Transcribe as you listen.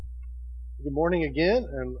Good morning again,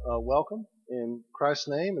 and welcome in Christ's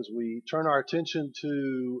name as we turn our attention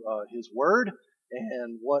to His Word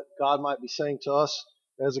and what God might be saying to us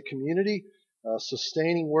as a community.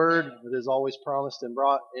 Sustaining Word that is always promised and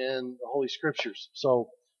brought in the Holy Scriptures. So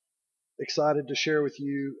excited to share with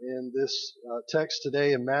you in this text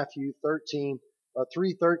today in Matthew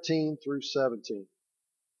 3:13 through 17.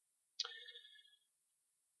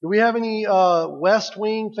 Do we have any West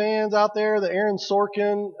Wing fans out there? The Aaron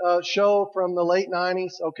Sorkin show from the late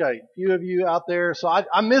 90s? Okay, a few of you out there. So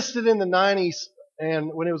I missed it in the 90s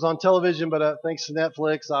and when it was on television, but thanks to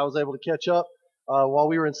Netflix, I was able to catch up while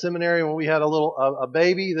we were in seminary when we had a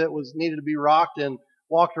baby that was needed to be rocked and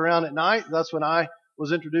walked around at night. That's when I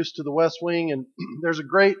was introduced to the West Wing, and it's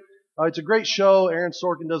a great show. Aaron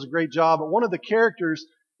Sorkin does a great job, but one of the characters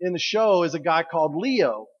in the show is a guy called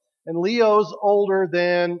Leo. And Leo's older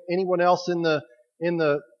than anyone else in the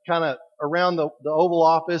kind of around the Oval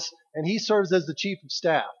Office, and he serves as the chief of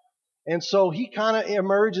staff. And so he kind of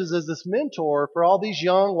emerges as this mentor for all these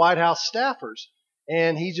young White House staffers.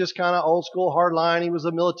 And he's just kind of old school, hardline. He was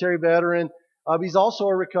a military veteran. He's also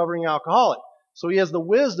a recovering alcoholic. So he has the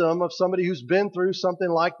wisdom of somebody who's been through something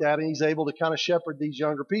like that, and he's able to kind of shepherd these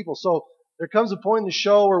younger people. So there comes a point in the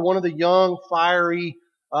show where one of the young, fiery,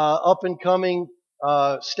 up and coming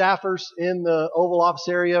staffers in the Oval Office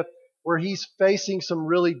area where he's facing some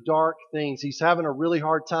really dark things. He's having a really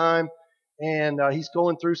hard time, and he's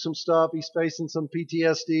going through some stuff. He's facing some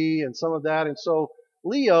PTSD and some of that. And so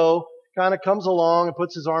Leo kind of comes along and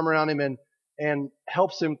puts his arm around him and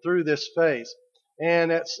helps him through this phase.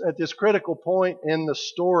 And at this critical point in the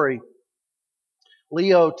story,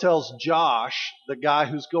 Leo tells Josh, the guy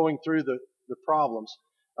who's going through the problems,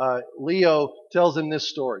 Leo tells him this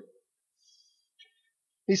story.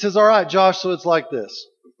 He says, all right, Josh, so it's like this.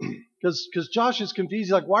 Because Josh is confused.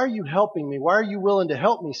 He's like, why are you helping me? Why are you willing to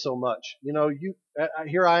help me so much?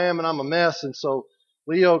 Here I am and I'm a mess. And so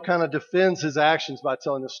Leo kind of defends his actions by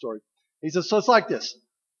telling this story. He says, so it's like this.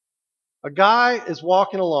 A guy is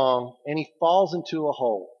walking along and he falls into a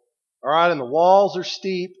hole. All right, and the walls are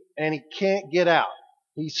steep and he can't get out.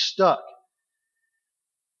 He's stuck.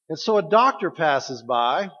 And so a doctor passes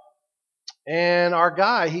by, and our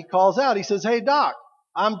guy, he calls out. He says, hey, doc,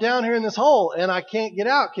 I'm down here in this hole and I can't get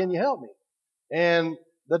out. Can you help me? And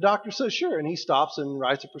the doctor says, sure. And he stops and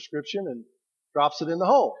writes a prescription and drops it in the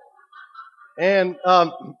hole. And,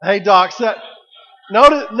 hey, doc,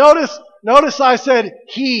 notice I said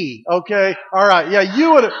he, okay? All right. Yeah,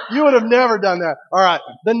 you would have never done that. All right.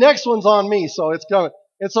 The next one's on me, so it's coming.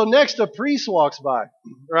 And so next a priest walks by,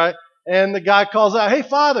 right? And the guy calls out, hey,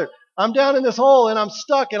 Father, I'm down in this hole and I'm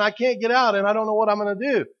stuck and I can't get out and I don't know what I'm going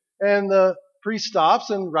to do. And the priest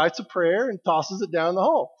stops and writes a prayer and tosses it down the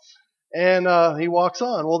hole. And he walks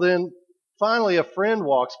on. Well, then finally a friend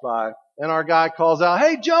walks by and our guy calls out,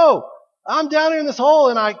 hey, Joe, I'm down here in this hole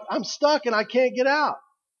and I'm stuck and I can't get out.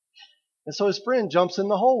 And so his friend jumps in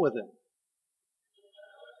the hole with him.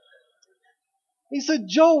 He said,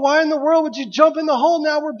 Joe, why in the world would you jump in the hole?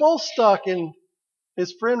 Now we're both stuck. And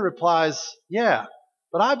his friend replies, yeah,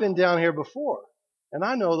 but I've been down here before and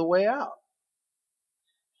I know the way out.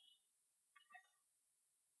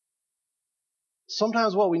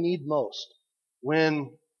 Sometimes what we need most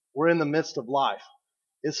when we're in the midst of life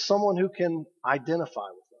is someone who can identify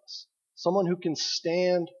with us, someone who can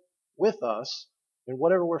stand with us in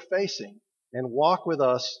whatever we're facing and walk with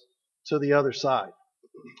us to the other side.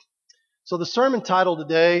 So the sermon title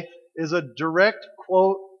today is a direct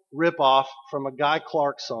quote ripoff from a Guy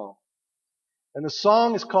Clark song. And the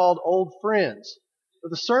song is called Old Friends.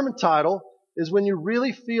 But the sermon title is When You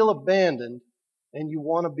Really Feel Abandoned and You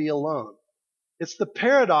Want to Be Alone. It's the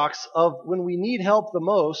paradox of when we need help the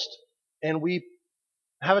most and we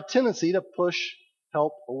have a tendency to push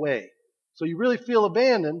help away. So you really feel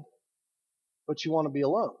abandoned, but you want to be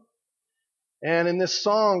alone. And in this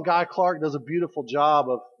song, Guy Clark does a beautiful job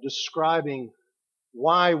of describing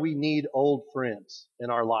why we need old friends in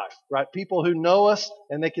our life, right? People who know us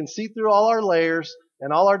and they can see through all our layers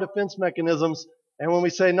and all our defense mechanisms. And when we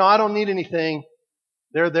say, no, I don't need anything,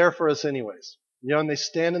 they're there for us anyways. And they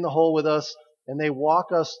stand in the hole with us and they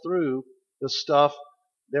walk us through the stuff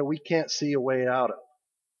that we can't see a way out of.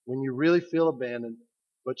 When you really feel abandoned,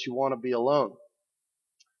 but you want to be alone.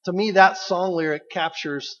 To me, that song lyric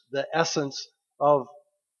captures the essence of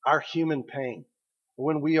our human pain.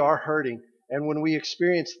 When we are hurting and when we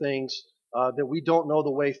experience things that we don't know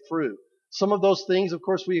the way through. Some of those things, of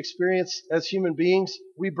course, we experience as human beings,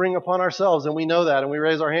 we bring upon ourselves, and we know that, and we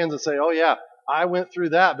raise our hands and say, oh yeah, I went through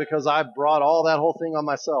that because I brought all that whole thing on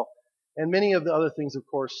myself. And many of the other things, of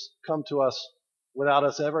course, come to us without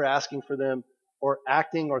us ever asking for them or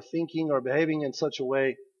acting or thinking or behaving in such a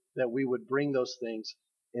way that we would bring those things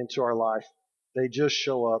into our life. They just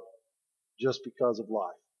show up just because of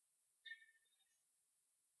life.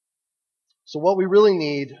 So what we really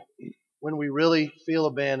need when we really feel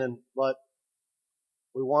abandoned, but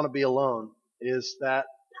we want to be alone, is that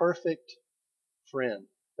perfect friend,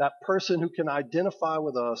 that person who can identify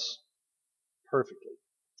with us perfectly.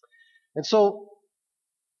 And so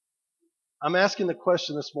I'm asking the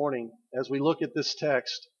question this morning as we look at this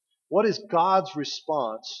text, what is God's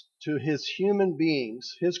response to his human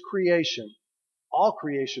beings, his creation, all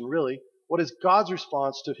creation really? What is God's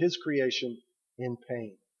response to his creation in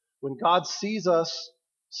pain? When God sees us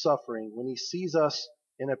suffering, when he sees us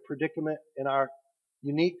in a predicament, in our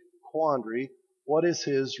unique quandary, what is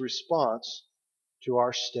his response to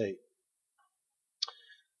our state?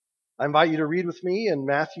 I invite you to read with me in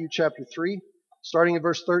Matthew chapter 3, starting in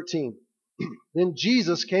verse 13. Then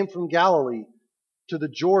Jesus came from Galilee to the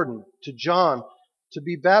Jordan, to John, to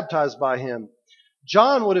be baptized by him.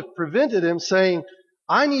 John would have prevented him, saying,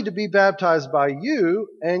 I need to be baptized by you,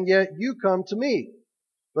 and yet you come to me.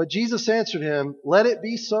 But Jesus answered him, Let it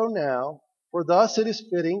be so now, for thus it is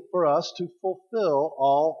fitting for us to fulfill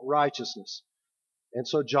all righteousness. And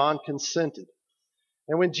so John consented.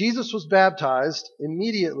 And when Jesus was baptized,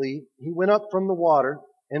 immediately he went up from the water,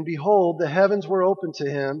 and behold, the heavens were opened to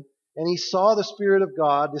him, and he saw the Spirit of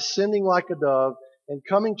God descending like a dove and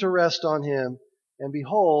coming to rest on him. And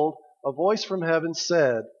behold, a voice from heaven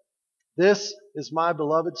said, This is my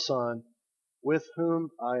beloved Son, with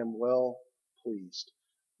whom I am well pleased.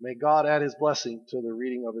 May God add his blessing to the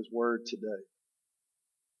reading of his word today.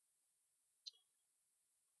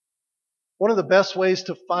 One of the best ways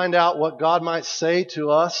to find out what God might say to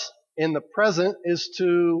us in the present is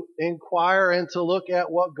to inquire and to look at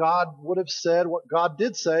what God would have said, what God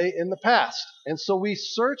did say in the past. And so we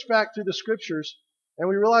search back through the scriptures and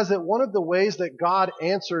we realize that one of the ways that God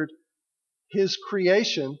answered his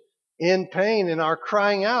creation in pain and our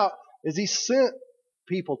crying out is he sent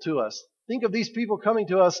people to us. Think of these people coming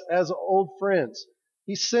to us as old friends.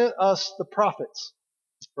 He sent us the prophets,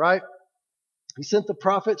 right? He sent the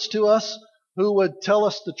prophets to us who would tell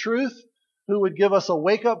us the truth, who would give us a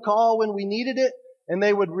wake-up call when we needed it, and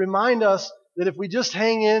they would remind us that if we just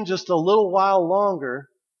hang in just a little while longer,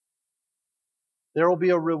 there will be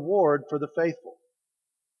a reward for the faithful.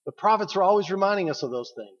 The prophets are always reminding us of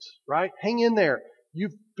those things, right? Hang in there.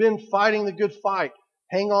 You've been fighting the good fight.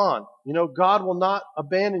 Hang on. You know, God will not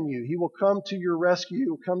abandon you. He will come to your rescue. He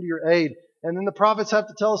will come to your aid. And then the prophets have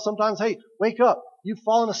to tell us sometimes, hey, wake up. You've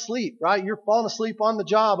fallen asleep, right? You're falling asleep on the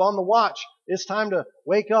job, on the watch. It's time to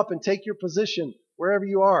wake up and take your position wherever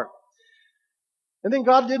you are. And then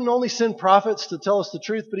God didn't only send prophets to tell us the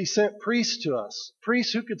truth, but he sent priests to us.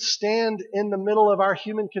 Priests who could stand in the middle of our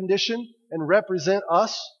human condition and represent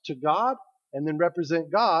us to God, and then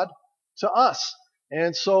represent God to us.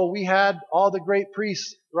 And so we had all the great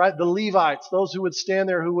priests, right? The Levites, those who would stand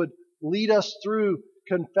there, who would lead us through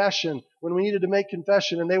confession when we needed to make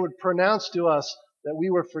confession, and they would pronounce to us that we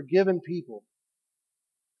were forgiven people,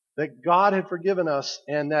 that God had forgiven us,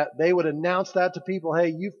 and that they would announce that to people,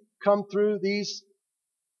 hey, you've come through these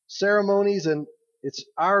ceremonies, and it's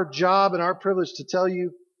our job and our privilege to tell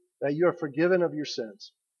you that you are forgiven of your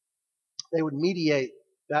sins. They would mediate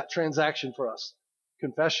that transaction for us,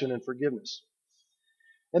 confession and forgiveness.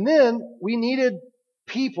 And then we needed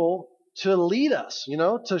people to lead us,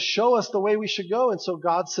 to show us the way we should go. And so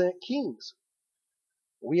God sent kings.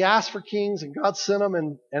 We asked for kings and God sent them.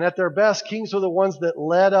 And at their best, kings were the ones that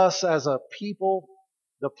led us as a people,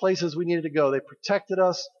 the places we needed to go. They protected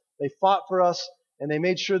us. They fought for us. And they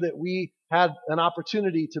made sure that we had an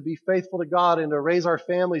opportunity to be faithful to God and to raise our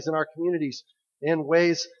families and our communities in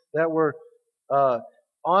ways that were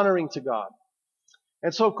honoring to God.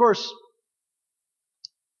 And so, of course,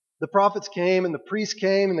 the prophets came and the priests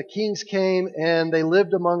came and the kings came and they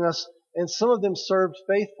lived among us. And some of them served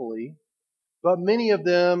faithfully, but many of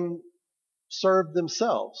them served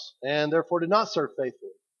themselves and therefore did not serve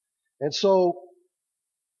faithfully. And so,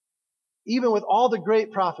 even with all the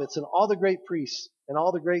great prophets and all the great priests and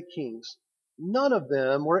all the great kings, none of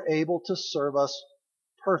them were able to serve us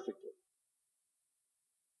perfectly.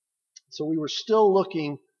 So we were still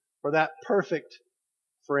looking for that perfect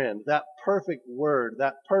friend, that perfect word,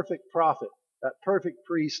 that perfect prophet, that perfect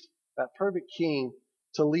priest, that perfect king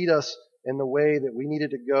to lead us in the way that we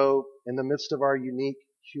needed to go in the midst of our unique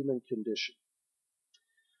human condition.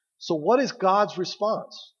 So what is God's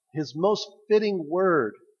response? His most fitting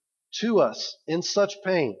word to us in such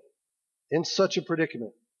pain, in such a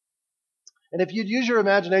predicament. And if you'd use your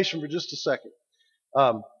imagination for just a second,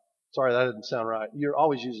 Sorry, that didn't sound right. You're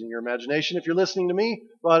always using your imagination if you're listening to me.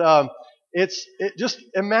 But just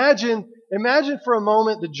imagine for a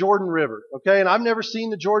moment the Jordan River, okay? And I've never seen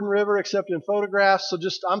the Jordan River except in photographs. So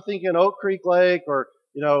just I'm thinking Oak Creek Lake or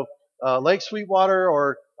Lake Sweetwater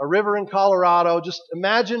or a river in Colorado. Just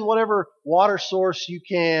imagine whatever water source you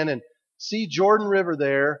can and see Jordan River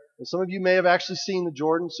there. And some of you may have actually seen the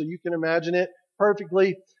Jordan, so you can imagine it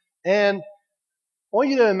perfectly. And I want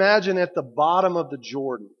you to imagine at the bottom of the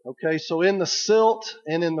Jordan, okay? So in the silt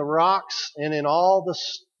and in the rocks and in all the,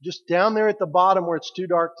 just down there at the bottom where it's too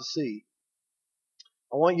dark to see,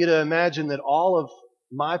 I want you to imagine that all of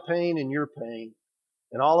my pain and your pain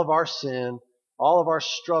and all of our sin, all of our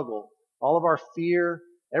struggle, all of our fear,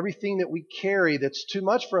 everything that we carry that's too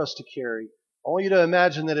much for us to carry, I want you to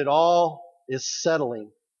imagine that it all is settling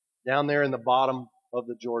down there in the bottom of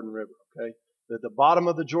the Jordan River, okay? That the bottom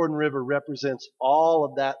of the Jordan River represents all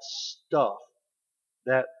of that stuff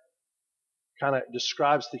that kind of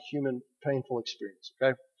describes the human painful experience,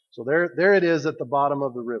 okay? So there it is at the bottom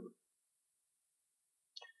of the river.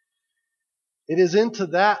 It is into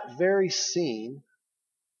that very scene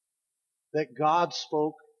that God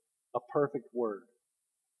spoke a perfect word.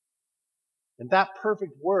 And that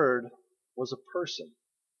perfect word was a person.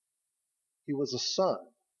 He was a son.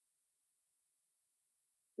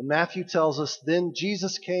 And Matthew tells us, then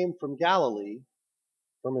Jesus came from Galilee,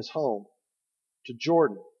 from his home, to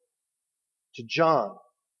Jordan, to John,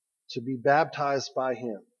 to be baptized by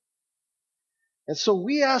him. And so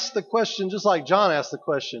we ask the question, just like John asked the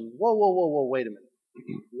question, whoa, wait a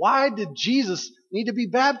minute. Why did Jesus need to be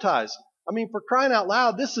baptized? I mean, for crying out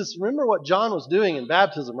loud, remember what John was doing in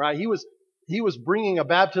baptism, right? He was bringing a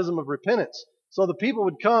baptism of repentance. So the people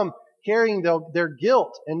would come carrying their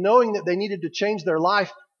guilt and knowing that they needed to change their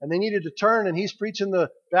life and they needed to turn, and he's preaching the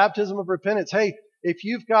baptism of repentance. Hey, if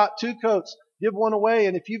you've got 2 coats, give one away,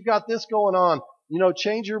 and if you've got this going on,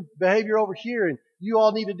 change your behavior over here, and you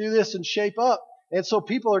all need to do this and shape up. And so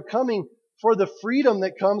people are coming for the freedom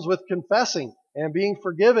that comes with confessing and being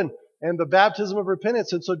forgiven and the baptism of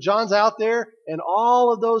repentance. And so John's out there and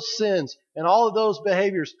all of those sins and all of those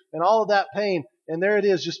behaviors and all of that pain, and there it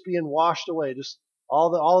is just being washed away, just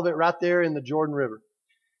all of it right there in the Jordan River.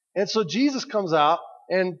 And so Jesus comes out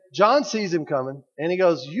and John sees him coming and he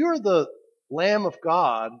goes, you're the Lamb of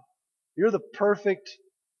God. You're the perfect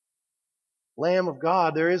Lamb of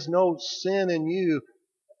God. There is no sin in you.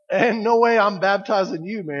 And no way I'm baptizing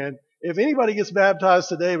you, man. If anybody gets baptized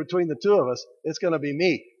today between the two of us, it's going to be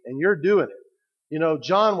me. And you're doing it.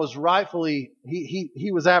 John was rightfully,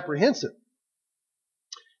 he was apprehensive.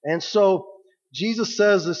 And so Jesus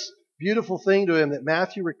says this beautiful thing to him that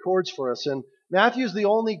Matthew records for us. And Matthew is the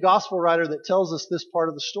only gospel writer that tells us this part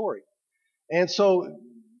of the story. And so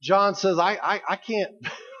John says, I can't,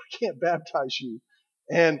 I can't baptize you.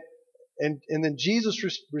 And then Jesus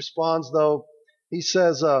responds, though, he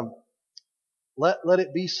says, let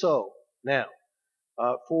it be so now.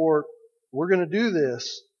 For we're going to do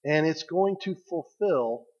this, and it's going to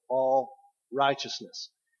fulfill all righteousness.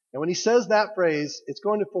 And when he says that phrase, it's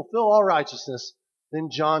going to fulfill all righteousness, then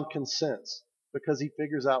John consents because he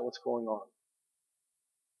figures out what's going on.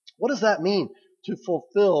 What does that mean, to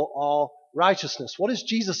fulfill all righteousness? What is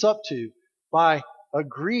Jesus up to by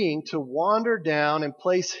agreeing to wander down and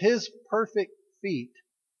place his perfect feet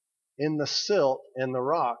in the silt and the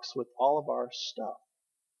rocks with all of our stuff?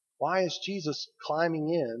 Why is Jesus climbing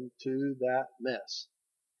into that mess?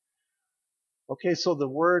 Okay, so the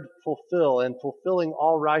word fulfill and fulfilling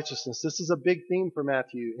all righteousness, this is a big theme for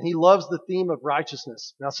Matthew. And he loves the theme of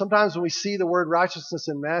righteousness. Now, sometimes when we see the word righteousness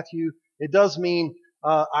in Matthew, it does mean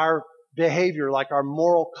our behavior, like our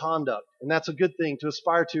moral conduct. And that's a good thing to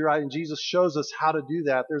aspire to, right? And Jesus shows us how to do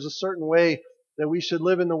that. There's a certain way that we should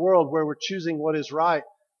live in the world where we're choosing what is right,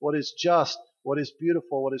 what is just, what is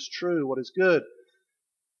beautiful, what is true, what is good.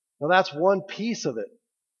 Now, that's one piece of it,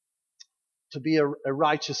 to be a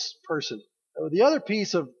righteous person. The other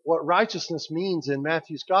piece of what righteousness means in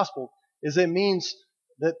Matthew's gospel is it means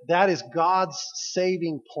that is God's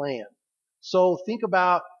saving plan. So think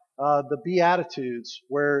about the Beatitudes,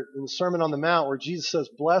 where in the Sermon on the Mount, where Jesus says,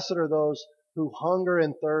 blessed are those who hunger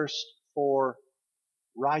and thirst for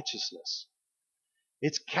righteousness.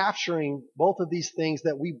 It's capturing both of these things,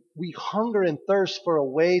 that we hunger and thirst for a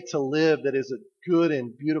way to live that is a good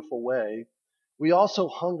and beautiful way. We also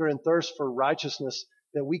hunger and thirst for righteousness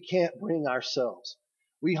that we can't bring ourselves.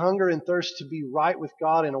 We hunger and thirst to be right with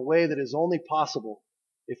God in a way that is only possible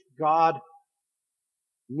if God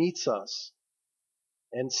meets us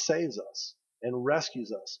and saves us and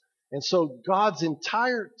rescues us. And so God's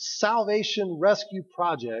entire salvation rescue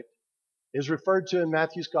project is referred to in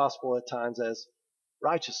Matthew's gospel at times as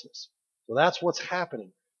righteousness. So that's what's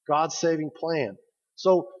happening. God's saving plan.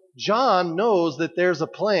 So John knows that there's a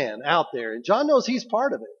plan out there, and John knows he's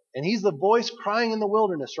part of it. And he's the voice crying in the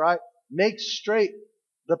wilderness, right? Make straight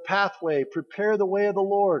the pathway, prepare the way of the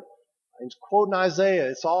Lord. He's quoting Isaiah.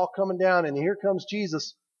 It's all coming down, and here comes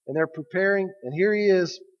Jesus, and they're preparing, and here he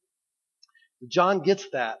is. John gets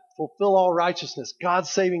that. Fulfill all righteousness.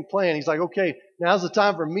 God's saving plan. He's like, okay, now's the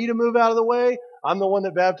time for me to move out of the way. I'm the one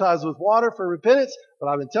that baptizes with water for repentance, but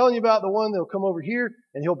I've been telling you about the one that'll come over here,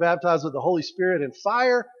 and he'll baptize with the Holy Spirit and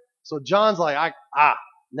fire. So John's like,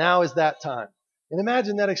 now is that time. And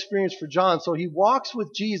imagine that experience for John. So he walks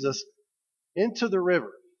with Jesus into the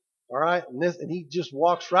river. All right. And he just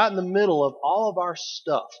walks right in the middle of all of our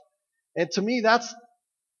stuff. And to me, that's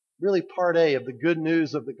really part A of the good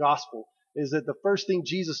news of the gospel, is that the first thing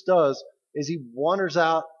Jesus does is he wanders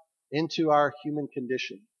out into our human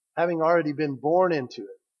condition, having already been born into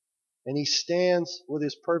it. And he stands with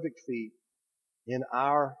his perfect feet in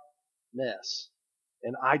our mess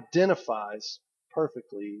and identifies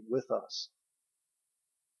perfectly with us.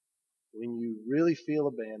 When you really feel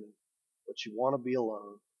abandoned, but you want to be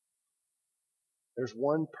alone, there's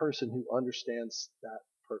one person who understands that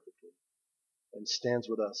perfectly and stands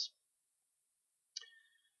with us.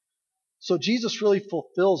 So Jesus really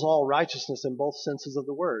fulfills all righteousness in both senses of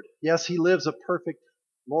the word. Yes, he lives a perfect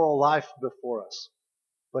moral life before us,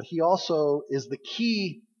 but he also is the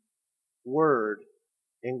key word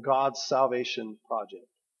in God's salvation project.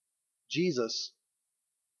 Jesus,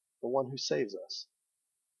 the one who saves us,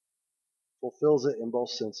 fulfills it in both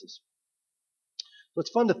senses. So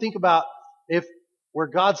it's fun to think about if where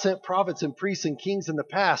God sent prophets and priests and kings in the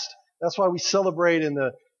past. That's why we celebrate, and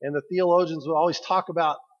the theologians will always talk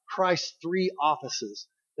about Christ's three offices.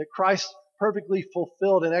 That Christ perfectly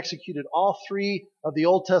fulfilled and executed all three of the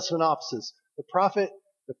Old Testament offices: the prophet,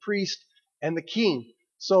 the priest, and the king.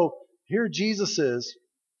 So here Jesus is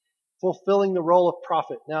fulfilling the role of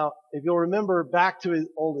prophet. Now, if you'll remember back to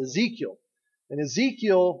old Ezekiel, and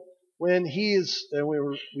Ezekiel, when he is, and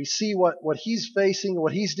we see what he's facing,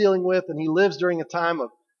 what he's dealing with, and he lives during a time of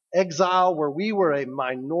exile where we were a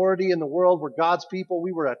minority in the world. We're God's people.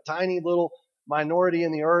 We were a tiny little minority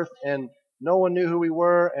in the earth, and no one knew who we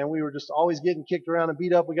were, and we were just always getting kicked around and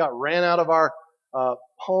beat up. We got ran out of our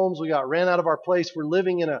homes. We got ran out of our place. We're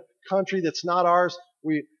living in a country that's not ours.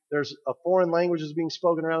 There's a foreign language is being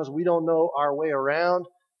spoken around us. We don't know our way around.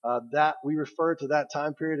 That we refer to that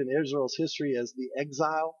time period in Israel's history as the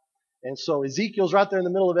exile. And so Ezekiel's right there in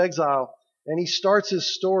the middle of exile, and he starts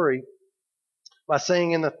his story by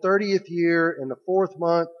saying, in the 30th year, in the 4th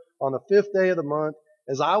month, on the 5th day of the month,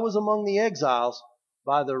 as I was among the exiles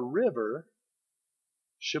by the river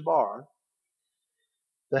Chebar,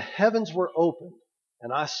 the heavens were opened,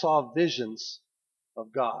 and I saw visions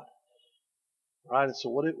of God. All right, and so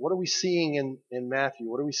what are we seeing in Matthew?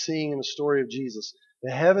 What are we seeing in the story of Jesus?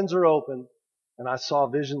 The heavens are open, and I saw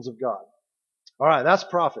visions of God. All right, that's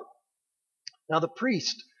prophet. Now the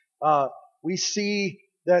priest, we see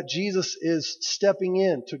that Jesus is stepping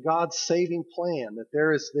in to God's saving plan,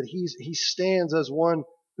 that he stands as one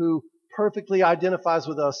who perfectly identifies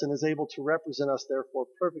with us and is able to represent us, therefore,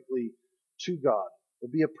 perfectly to God. He'll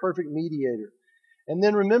be a perfect mediator. And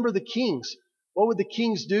then remember the kings. What would the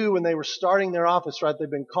kings do when they were starting their office, right? They've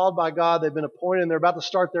been called by God, they've been appointed, and they're about to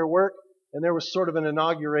start their work, and there was sort of an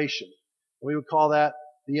inauguration. We would call that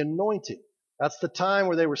the anointing. That's the time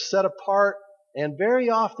where they were set apart. And very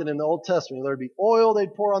often in the Old Testament, there'd be oil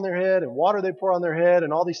they'd pour on their head and water they'd pour on their head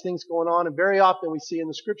and all these things going on. And very often we see in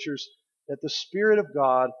the scriptures that the Spirit of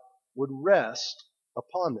God would rest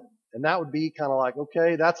upon them. And that would be kind of like,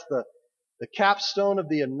 okay, that's the capstone of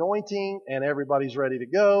the anointing, and everybody's ready to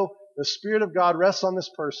go. The Spirit of God rests on this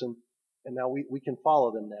person, and now we can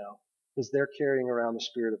follow them now because they're carrying around the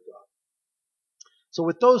Spirit of God. So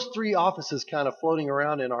with those three offices kind of floating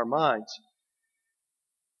around in our minds,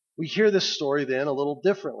 we hear this story then a little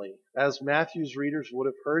differently, as Matthew's readers would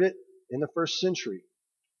have heard it in the first century.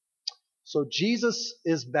 So Jesus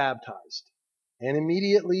is baptized, and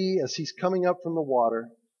immediately as he's coming up from the water,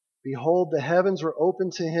 behold, the heavens were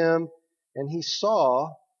opened to him, and he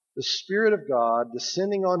saw the Spirit of God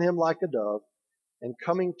descending on him like a dove and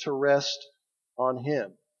coming to rest on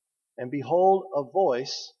him. And behold, a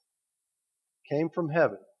voice came from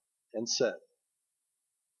heaven and said.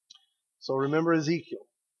 So remember Ezekiel.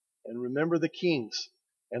 And remember the kings.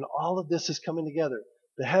 And all of this is coming together.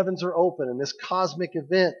 The heavens are open, and this cosmic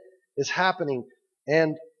event is happening.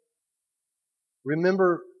 And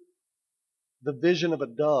remember the vision of a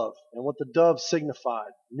dove and what the dove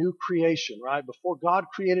signified. New creation, right? Before God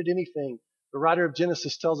created anything, the writer of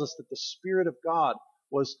Genesis tells us that the Spirit of God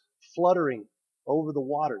was fluttering over the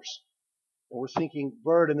waters. And we're thinking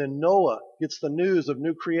bird. And then Noah gets the news of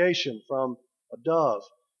new creation from a dove.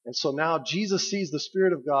 And so now Jesus sees the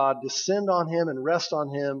Spirit of God descend on him and rest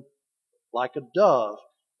on him like a dove.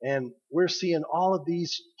 And we're seeing all of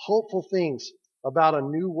these hopeful things about a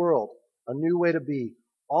new world, a new way to be.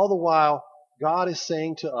 All the while, God is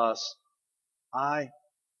saying to us, I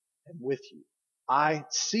am with you. I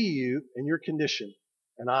see you in your condition,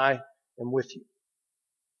 and I am with you.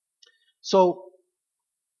 So,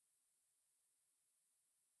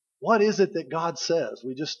 what is it that God says?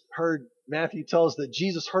 We just heard Matthew tell us that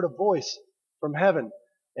Jesus heard a voice from heaven,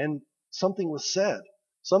 and something was said.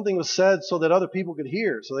 Something was said so that other people could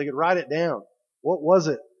hear, so they could write it down. What was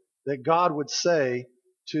it that God would say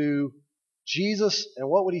to Jesus, and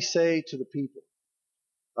what would he say to the people?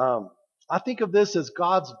 I think of this as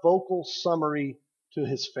God's vocal summary to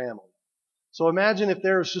his family. So imagine if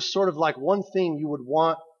there was just sort of like one thing you would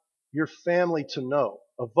want your family to know,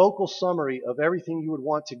 a vocal summary of everything you would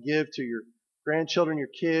want to give to your grandchildren, your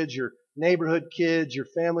kids, your neighborhood kids, your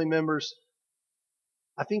family members.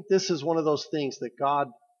 I think this is one of those things that God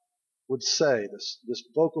would say, this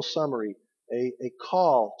vocal summary, a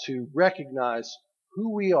call to recognize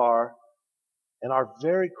who we are and our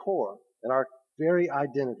very core and our very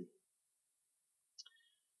identity.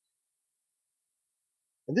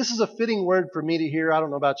 And this is a fitting word for me to hear. I don't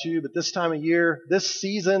know about you, but this time of year, this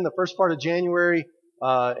season, the first part of January,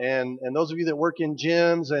 and those of you that work in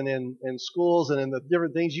gyms and in schools and in the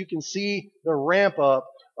different things, you can see the ramp up.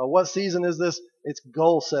 What season is this? It's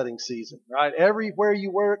goal setting season, right? Everywhere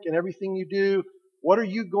you work and everything you do, what are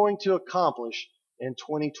you going to accomplish in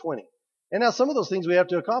 2020? And now some of those things we have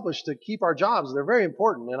to accomplish to keep our jobs, they're very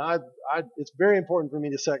important. And it's very important for me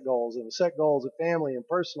to set goals and set goals of family and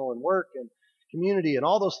personal and work and community and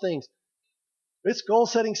all those things. It's goal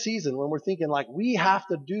setting season when we're thinking like we have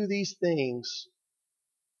to do these things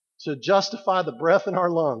to justify the breath in our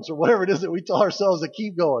lungs or whatever it is that we tell ourselves to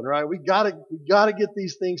keep going, right? We gotta get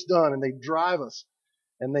these things done, and they drive us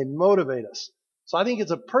and they motivate us. So I think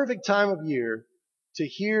it's a perfect time of year to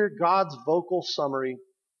hear God's vocal summary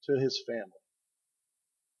to his family.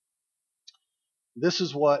 This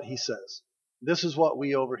is what he says. This is what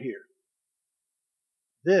we overhear.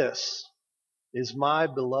 This is my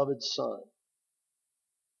beloved Son,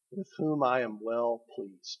 with whom I am well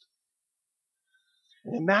pleased.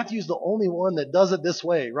 And Matthew's the only one that does it this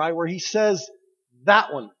way, right? Where he says,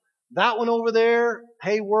 that one over there,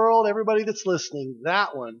 hey world, everybody that's listening,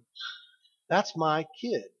 that's my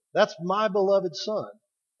kid. That's my beloved Son.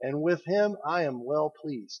 And with him, I am well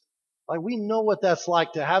pleased. Like we know what that's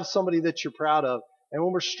like to have somebody that you're proud of. And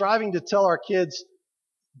when we're striving to tell our kids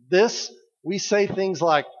this, we say things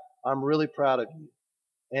like, I'm really proud of you.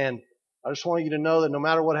 And I just want you to know that no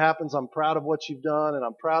matter what happens, I'm proud of what you've done and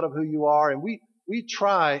I'm proud of who you are. And we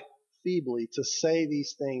try feebly to say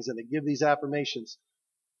these things and to give these affirmations.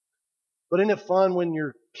 But isn't it fun when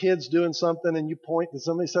your kid's doing something and you point and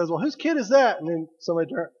somebody says, well, whose kid is that? And then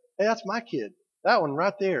somebody turns, hey, that's my kid. That one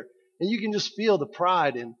right there. And you can just feel the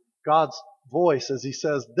pride in God's voice as he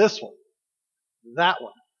says, this one, that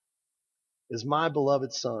one is my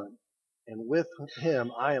beloved Son. And with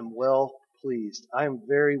him, I am well pleased. I am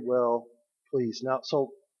very well pleased. Now, so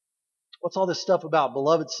what's all this stuff about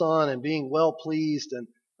beloved Son and being well pleased? And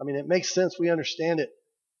I mean, it makes sense. We understand it.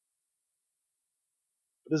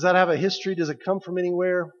 But does that have a history? Does it come from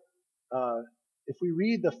anywhere? If we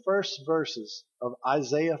read the first verses of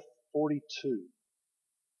Isaiah 42, it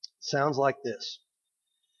sounds like this.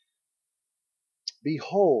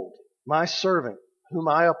 Behold, my servant, whom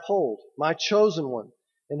I uphold, my chosen one,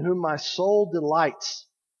 in whom my soul delights.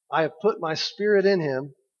 I have put my spirit in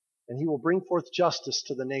him, and he will bring forth justice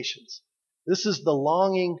to the nations. This is the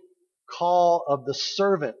longing call of the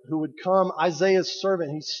servant who would come, Isaiah's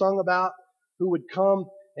servant he's sung about, who would come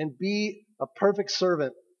and be a perfect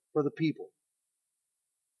servant for the people.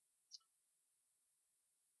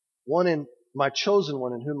 One in my chosen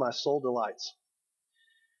one in whom my soul delights.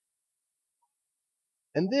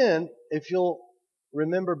 And then, if you'll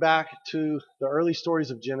remember back to the early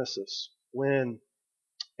stories of Genesis, when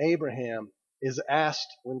Abraham is asked,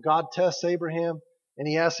 when God tests Abraham, and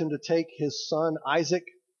he asks him to take his son Isaac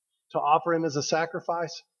to offer him as a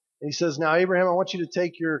sacrifice. And he says, now Abraham, I want you to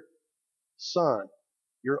take your son,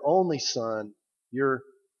 your only son, your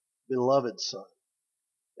beloved son.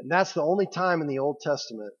 And that's the only time in the Old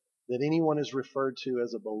Testament that anyone is referred to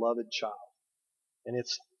as a beloved child. And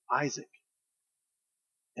it's Isaac.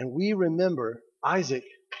 And we remember Isaac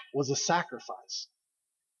was a sacrifice.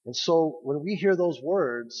 And so when we hear those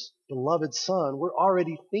words, beloved son, we're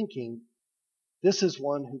already thinking this is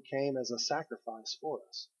one who came as a sacrifice for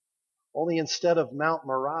us. Only instead of Mount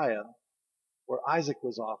Moriah, where Isaac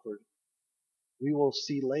was offered, we will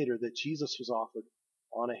see later that Jesus was offered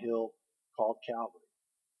on a hill called Calvary.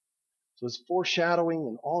 So it's foreshadowing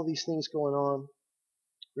and all these things going on,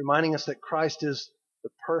 reminding us that Christ is the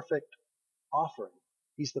perfect offering.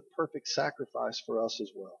 He's the perfect sacrifice for us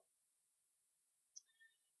as well.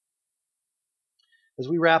 As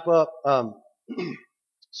we wrap up,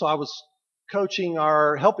 so I was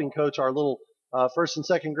helping coach our little first and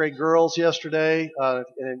second grade girls yesterday,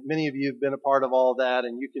 and many of you have been a part of all of that,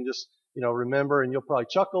 and you can just remember, and you'll probably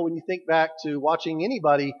chuckle when you think back to watching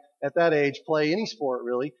anybody at that age play any sport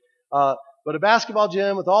really. But a basketball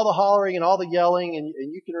gym with all the hollering and all the yelling,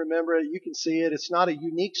 and you can remember it, you can see it. It's not a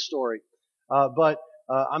unique story, but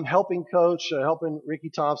I'm helping coach, helping Ricky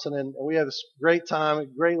Thompson, and we have this great time, a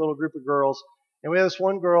great little group of girls. And we have this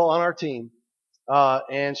one girl on our team,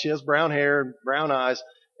 and she has brown hair and brown eyes,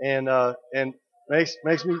 and makes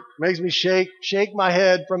me shake my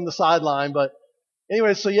head from the sideline. But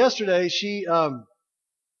anyway, so yesterday she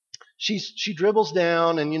dribbles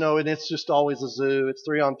down, and and it's just always a zoo. It's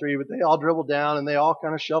 3-on-3, but they all dribble down and they all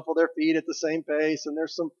kind of shuffle their feet at the same pace, and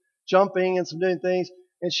there's some jumping and some doing things.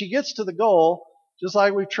 And she gets to the goal, just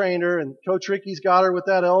like we've trained her, and Coach Ricky's got her with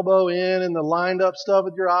that elbow in and the lined up stuff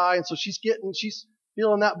with your eye. And so she's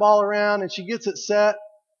feeling that ball around, and she gets it set,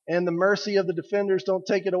 and the mercy of the defenders don't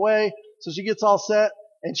take it away. So she gets all set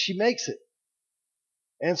and she makes it.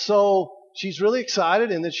 And so she's really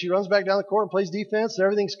excited, and then she runs back down the court and plays defense, and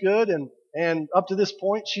everything's good. And up to this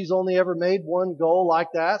point, she's only ever made one goal like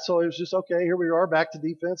that. So it was just, okay, here we are, back to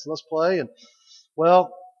defense, let's play. And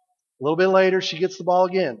well, a little bit later, she gets the ball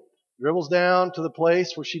again, dribbles down to the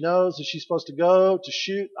place where she knows that she's supposed to go to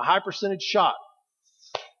shoot a high percentage shot.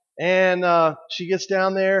 And she gets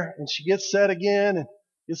down there and she gets set again and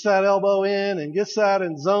gets that elbow in and gets that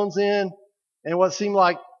and zones in. And what seemed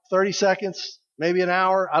like 30 seconds, maybe an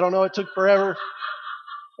hour, I don't know, it took forever.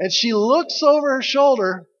 And she looks over her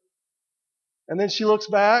shoulder, and then she looks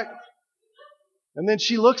back, and then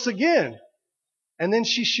she looks again, and then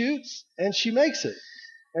she shoots and she makes it.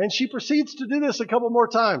 And she proceeds to do this a couple more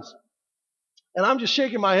times. And I'm just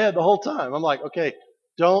shaking my head the whole time. I'm like, okay,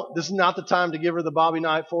 this is not the time to give her the Bobby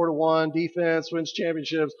Knight 4-1 defense, wins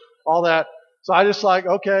championships, all that. So I just like,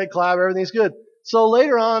 okay, clap, everything's good. So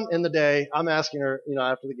later on in the day, I'm asking her,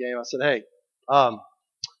 after the game, I said, hey,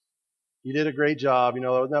 you did a great job,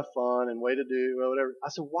 wasn't that fun and way to do, whatever. I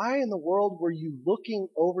said, why in the world were you looking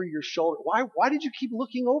over your shoulder? Why did you keep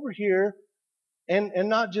looking over here and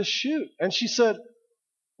not just shoot? And she said,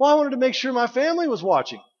 well, I wanted to make sure my family was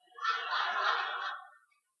watching.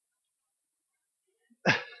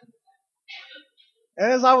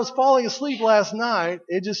 And as I was falling asleep last night,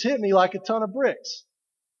 it just hit me like a ton of bricks.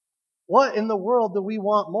 What in the world do we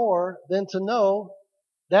want more than to know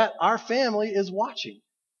that our family is watching?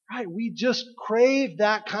 Right? We just crave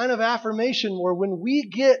that kind of affirmation where when we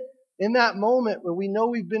get in that moment where we know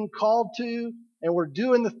we've been called to, and we're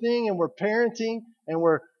doing the thing, and we're parenting, and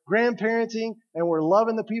we're grandparenting, and we're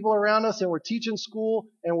loving the people around us, and we're teaching school,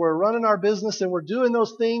 and we're running our business, and we're doing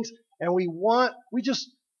those things, and we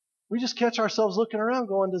just catch ourselves looking around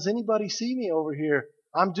going, does anybody see me over here?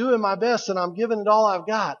 I'm doing my best and I'm giving it all I've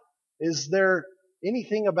got. Is there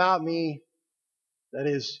anything about me that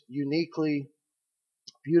is uniquely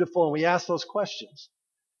beautiful? And we ask those questions.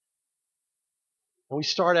 And we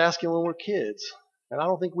start asking when we're kids. And I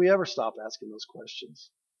don't think we ever stop asking those questions.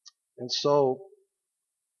 And so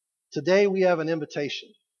today we have an invitation.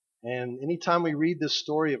 And anytime we read this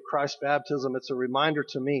story of Christ's baptism, it's a reminder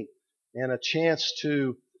to me and a chance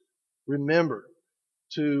to remember,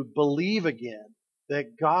 to believe again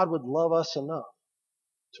that God would love us enough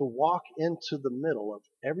to walk into the middle of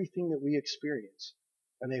everything that we experience,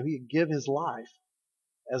 and that He would give His life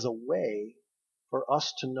as a way for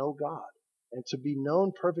us to know God and to be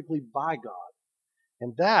known perfectly by God.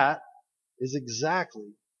 And that is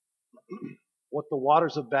exactly what the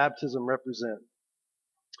waters of baptism represent.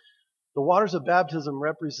 The waters of baptism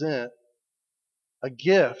represent a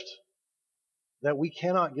gift that we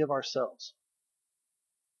cannot give ourselves.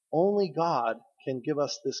 Only God can give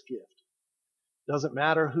us this gift. Doesn't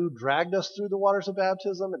matter who dragged us through the waters of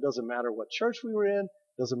baptism. It doesn't matter what church we were in.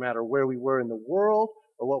 It doesn't matter where we were in the world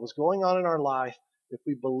or what was going on in our life. If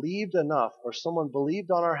we believed enough, or someone believed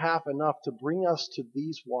on our behalf enough to bring us to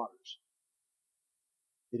these waters,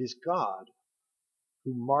 it is God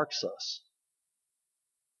who marks us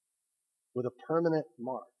with a permanent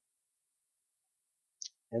mark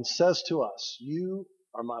and says to us, you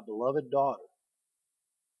are my beloved daughter.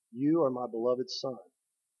 You are my beloved son.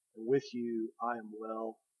 And with you I am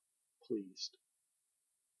well pleased.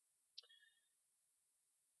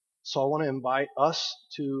 So I want to invite us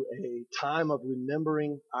to a time of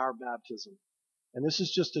remembering our baptism. And this is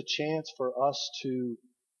just a chance for us to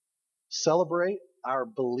celebrate our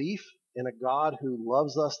belief in a God who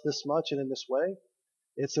loves us this much and in this way.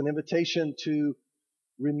 It's an invitation to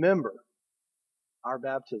remember our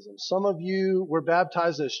baptism. Some of you were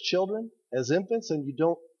baptized as children, as infants, and you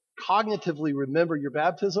don't cognitively remember your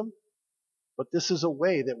baptism. But this is a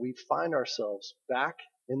way that we find ourselves back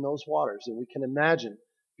in those waters, and we can imagine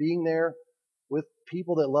being there with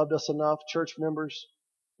people that loved us enough, church members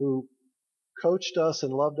who coached us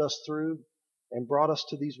and loved us through and brought us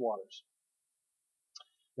to these waters.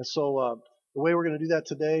 And so the way we're going to do that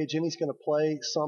today, Jenny's going to play some